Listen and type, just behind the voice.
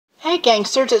Hey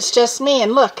gangsters, it's just me,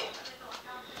 and look,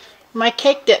 my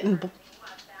cake didn't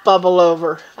bubble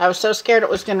over. I was so scared it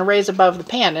was going to raise above the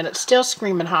pan, and it's still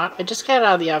screaming hot. I just got it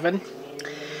out of the oven.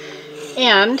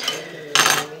 And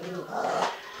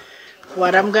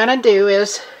what I'm going to do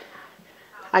is,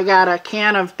 I got a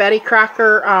can of Betty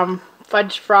Crocker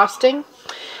fudge frosting.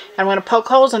 I'm going to poke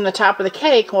holes in the top of the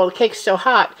cake while the cake's still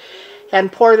hot,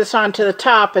 and pour this onto the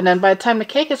top, and then by the time the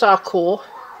cake is all cool,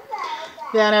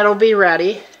 then it'll be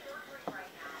ready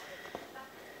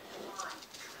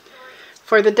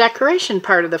for the decoration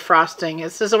part of the frosting.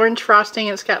 This is orange frosting.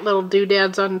 It's got little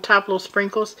doodads on the top, little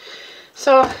sprinkles.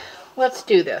 So let's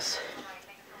do this.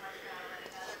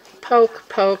 Poke,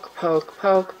 poke, poke,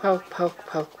 poke, poke, poke,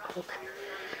 poke, poke.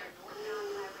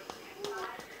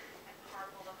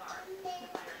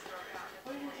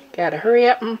 Gotta hurry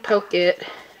up and poke it.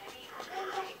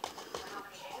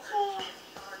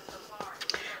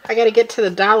 I gotta get to the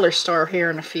dollar store here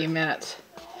in a few minutes,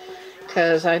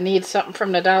 because I need something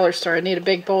from the dollar store. I need a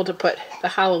big bowl to put the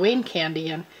Halloween candy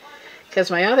in,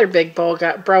 because my other big bowl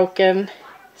got broken,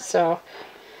 so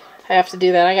I have to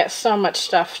do that. I got so much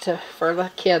stuff for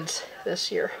the kids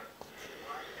this year.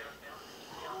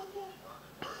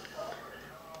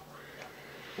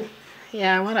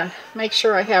 Yeah, I want to make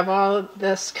sure I have all of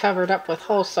this covered up with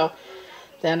holes, so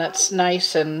then it's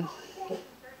nice and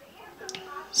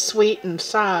sweet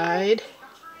inside.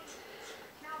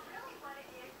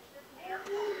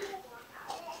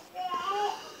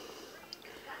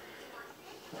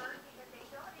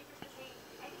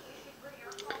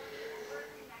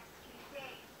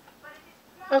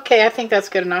 Okay, I think that's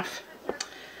good enough.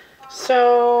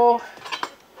 So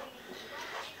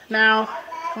now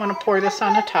I want to pour this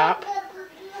on the top,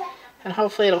 and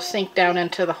hopefully it'll sink down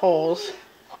into the holes.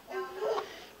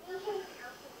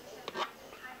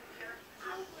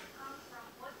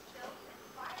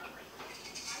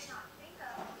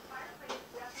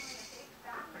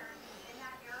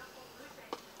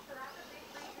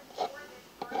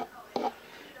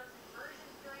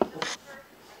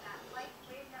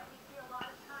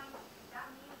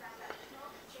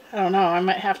 I don't know, I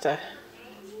might have to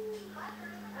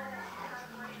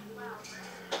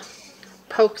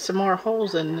poke some more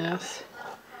holes in this.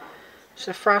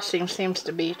 So the frosting seems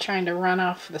to be trying to run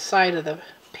off the side of the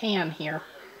pan here.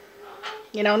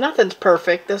 You know, nothing's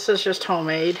perfect. This is just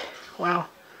homemade. Well,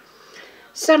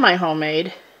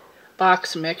 semi-homemade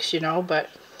box mix, you know, but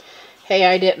hey,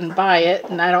 I didn't buy it,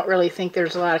 and I don't really think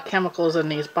there's a lot of chemicals in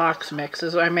these box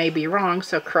mixes. I may be wrong,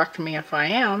 so correct me if I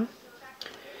am.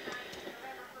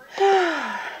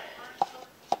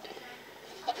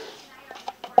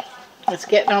 It's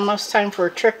getting almost time for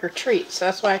a trick or treat, so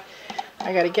that's why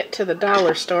I gotta get to the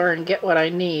dollar store and get what I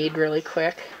need really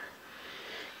quick.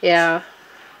 Yeah,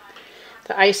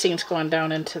 the icing's going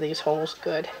down into these holes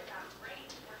good.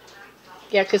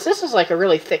 Yeah, because this is like a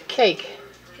really thick cake,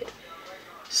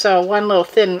 so one little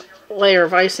thin layer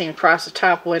of icing across the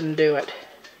top wouldn't do it.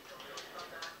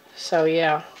 So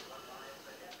yeah.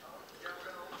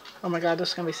 Oh my god, this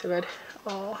is gonna be so good.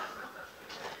 Oh.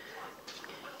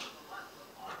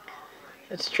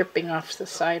 It's dripping off the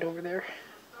side over there.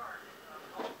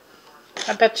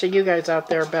 I bet you guys out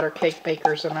there are better cake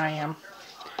bakers than I am.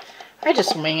 I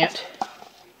just wing it.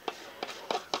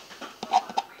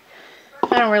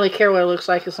 I don't really care what it looks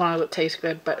like as long as it tastes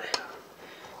good, but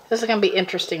this is going to be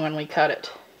interesting when we cut it.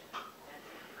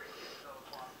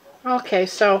 Okay,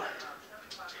 so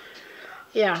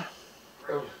yeah.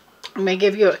 I'm going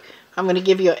to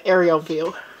give you an aerial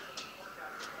view.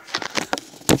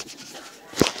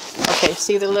 Okay,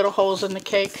 see the little holes in the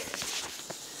cake?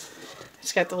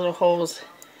 It's got the little holes.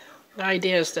 The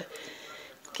idea is to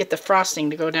get the frosting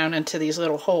to go down into these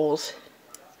little holes.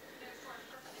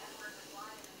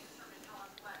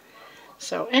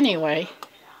 So anyway,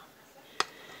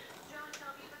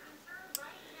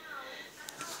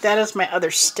 that is my other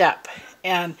step.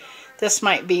 And this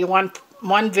might be one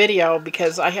video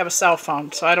because I have a cell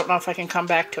phone, so I don't know if I can come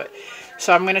back to it.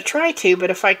 So I'm going to try to, but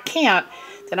if I can't,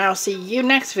 then I'll see you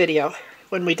next video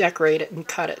when we decorate it and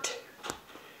cut it.